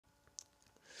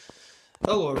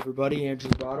Hello everybody,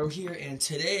 Andrew Botto here, and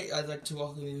today I'd like to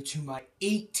welcome you to my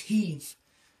 18th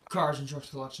Cars and Trucks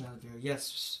collection out of here.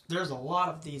 Yes, there's a lot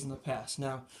of these in the past.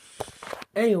 Now,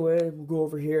 anyway, we'll go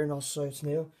over here and I'll show you what's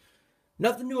new.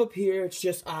 Nothing new up here, it's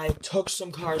just I took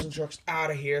some cars and trucks out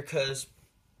of here because,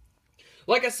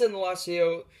 like I said in the last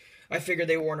video, I figured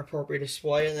they weren't appropriate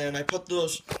display, and then I put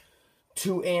those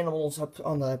two animals up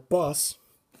on the bus.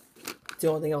 It's the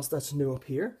only thing else that's new up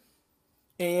here.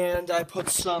 And I put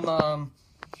some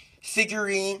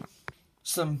figurine,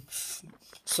 some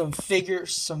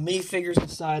figures, some minifigures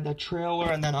inside the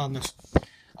trailer, and then on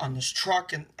this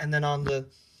truck, and then on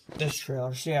this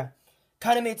trailer. So yeah,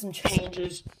 kind of made some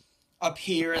changes up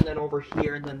here, and then over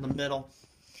here, and then the middle.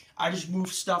 I just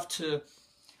moved stuff to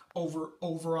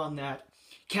over on that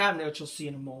cabinet, which you'll see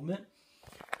in a moment.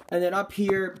 And then up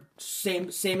here, same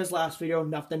as last video,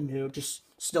 nothing new, just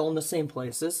still in the same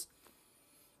places.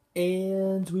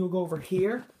 And we will go over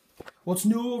here. What's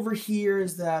new over here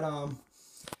is that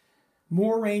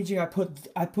more ranging. I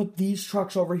put these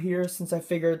trucks over here since I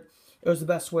figured it was the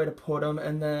best way to put them,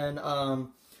 and then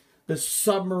the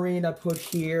submarine I put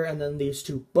here, and then these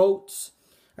two boats,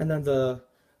 and then the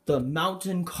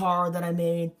mountain car that I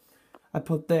made I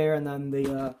put there, and then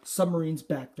the submarine's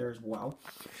back there as well.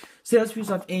 So that's pretty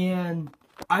stuff. And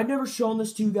I've never shown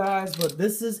this to you guys, but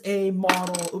this is a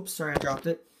model. Oops, sorry, I dropped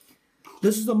it.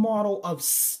 This is the model of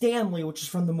Stanley, which is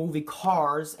from the movie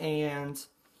Cars, and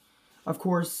of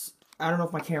course, I don't know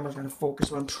if my camera's going to focus,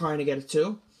 but I'm trying to get it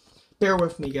to. Bear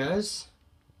with me, guys.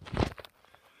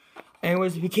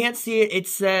 Anyways, if you can't see it, it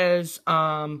says,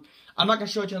 I'm not going to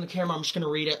show it to you on the camera, I'm just going to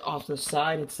read it off the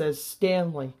side. It says,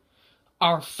 Stanley,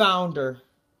 our founder.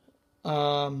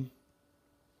 Sorry,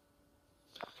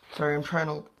 I'm trying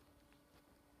to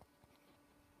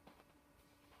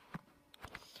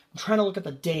look at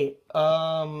the date.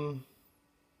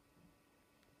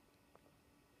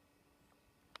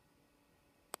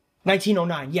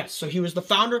 1909. Yes, so he was the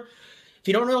founder. If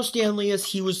you don't know who Stanley is,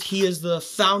 he is the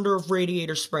founder of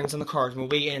Radiator Springs in the Cars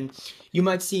movie, and you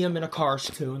might see him in a Cars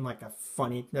 2 in like a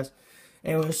funniness.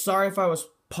 Anyway, sorry if I was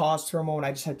paused for a moment.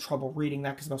 I just had trouble reading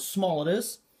that because of how small it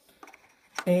is.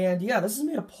 And yeah, this is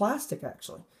made of plastic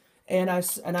actually, and I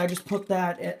just put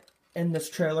that in this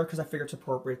trailer because I figure it's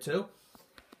appropriate too.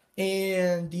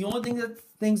 And the only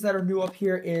things that are new up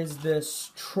here is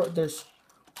this truck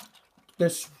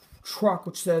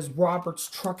which says Roberts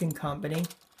Trucking Company.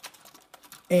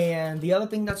 And the other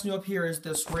thing that's new up here is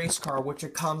this race car, which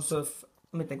it comes with.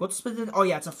 Let me think. Oh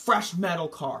yeah, it's a fresh metal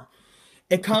car.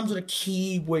 It comes with a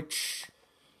key,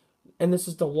 and this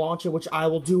is to launch it, which I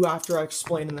will do after I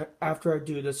explain after I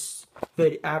do this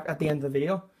video at the end of the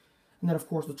video. And then of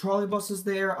course the trolley bus is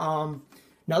there.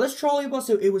 Now this trolley bus,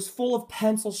 it was full of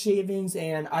pencil shavings,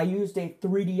 and I used a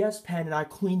 3DS pen and I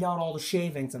cleaned out all the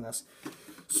shavings in this.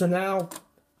 So now,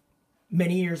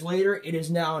 many years later, it is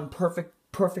now in perfect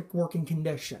working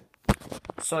condition.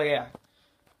 So yeah.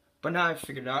 But now I've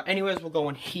figured it out. Anyways, we'll go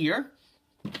in here.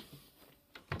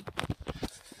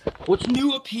 What's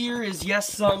new up here is, yes,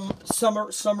 some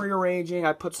rearranging.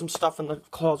 I put some stuff in the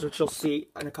closet, which you'll see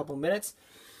in a couple minutes.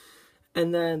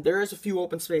 And then there is a few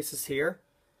open spaces here.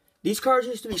 These cars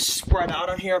used to be spread out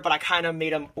on here, but I kind of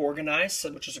made them organized,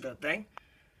 which is a good thing.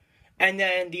 And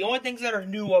then the only things that are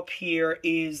new up here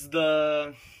is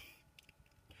the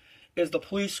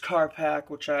police car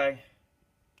pack, which God,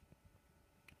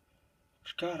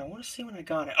 I want to see when I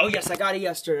got it. Oh yes, I got it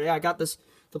yesterday. I got the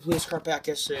police car pack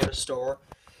yesterday at the store,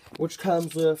 which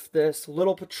comes with this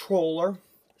little patroller,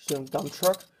 which is a dump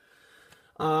truck,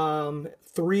 3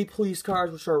 police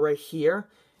cars, which are right here,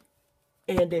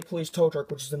 and a police tow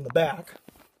truck, which is in the back.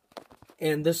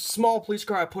 And this small police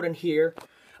car I put in here.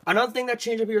 Another thing that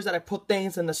changed up here is that I put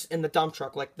things in the dump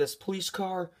truck, like this police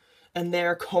car, and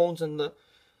there cones in the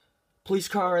police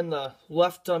car in the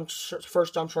left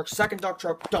first dump truck, second dump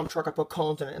truck I put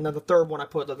cones in it, and then the third one I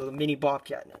put the mini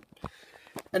Bobcat in it.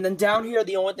 And then down here,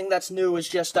 the only thing that's new is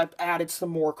just I've added some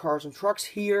more cars and trucks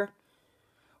here,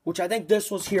 which I think this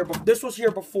was here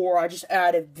before. I just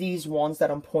added these ones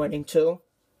that I'm pointing to.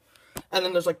 And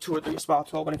then there's like 2 or 3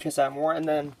 spots open in case I have more. And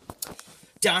then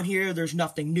down here, there's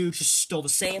nothing new, just still the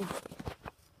same.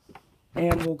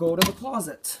 And we'll go to the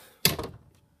closet.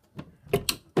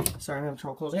 Sorry, I'm having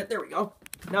trouble closing it. There we go.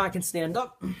 Now I can stand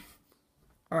up.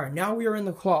 Alright, now we are in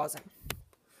the closet.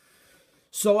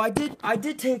 So I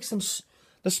did take some.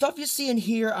 The stuff you see in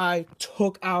here, I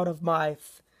took out of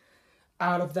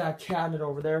that cabinet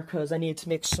over there because I needed to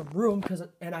make some room.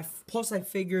 Plus I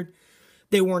figured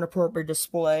they weren't appropriate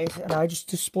display, and I just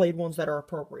displayed ones that are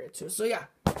appropriate too. So yeah,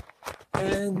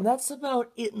 and that's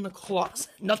about it in the closet.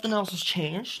 Nothing else has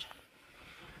changed.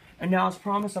 And now, as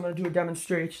promised, I'm going to do a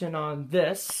demonstration on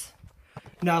this.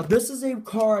 Now, this is a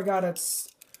car I got at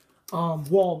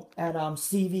CVS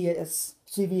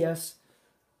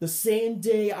the same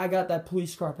day I got that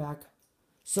police car back.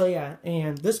 So yeah,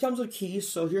 and this comes with keys.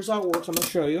 So here's how it works. I'm going to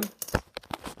show you.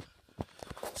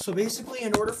 So basically,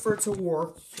 in order for it to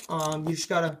work, you just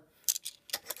gotta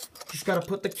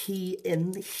put the key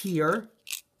in here.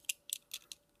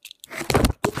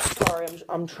 Oops, sorry,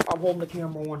 I'm holding the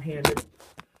camera one-handed.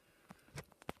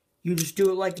 You just do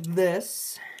it like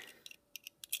this.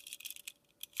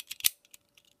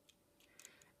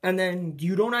 And then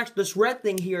you don't actually, this red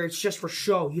thing here, it's just for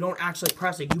show. You don't actually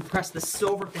press it. You press the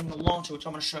silver thing to launch it, which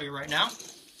I'm going to show you right now.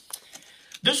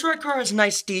 This red car has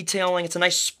nice detailing. It's a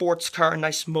nice sports car,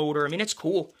 nice motor. I mean, it's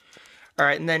cool. All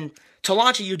right, and then to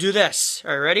launch it, you do this.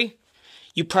 All right, ready?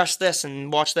 You press this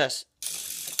and watch this.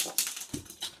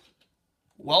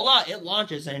 Voila, it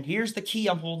launches, and here's the key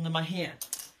I'm holding in my hand.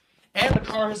 And the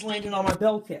car has landed on my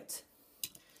bell kit.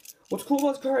 What's cool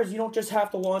about this car is you don't just have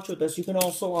to launch with this. You can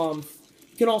also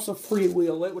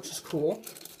freewheel it, which is cool.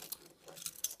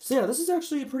 So yeah, this is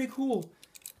actually a pretty cool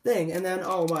thing. And then,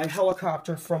 oh, my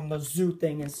helicopter from the zoo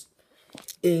thing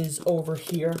is over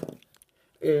here.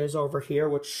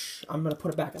 Which I'm going to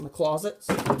put it back in the closet.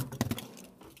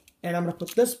 And I'm going to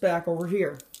put this back over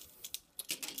here.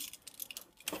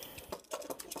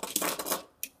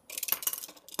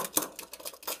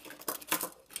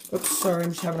 Oops, sorry,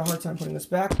 I'm just having a hard time putting this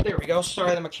back. There we go.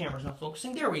 Sorry that my camera's not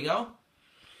focusing. There we go.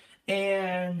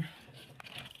 And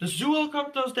the zoo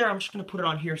helicopter goes there. I'm just going to put it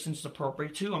on here since it's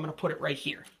appropriate too. I'm going to put it right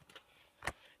here.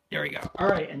 There we go.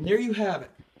 Alright, and there you have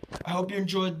it. I hope you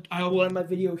enjoyed. I will end my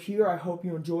video here. I hope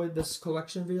you enjoyed this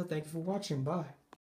collection video. Thank you for watching. Bye.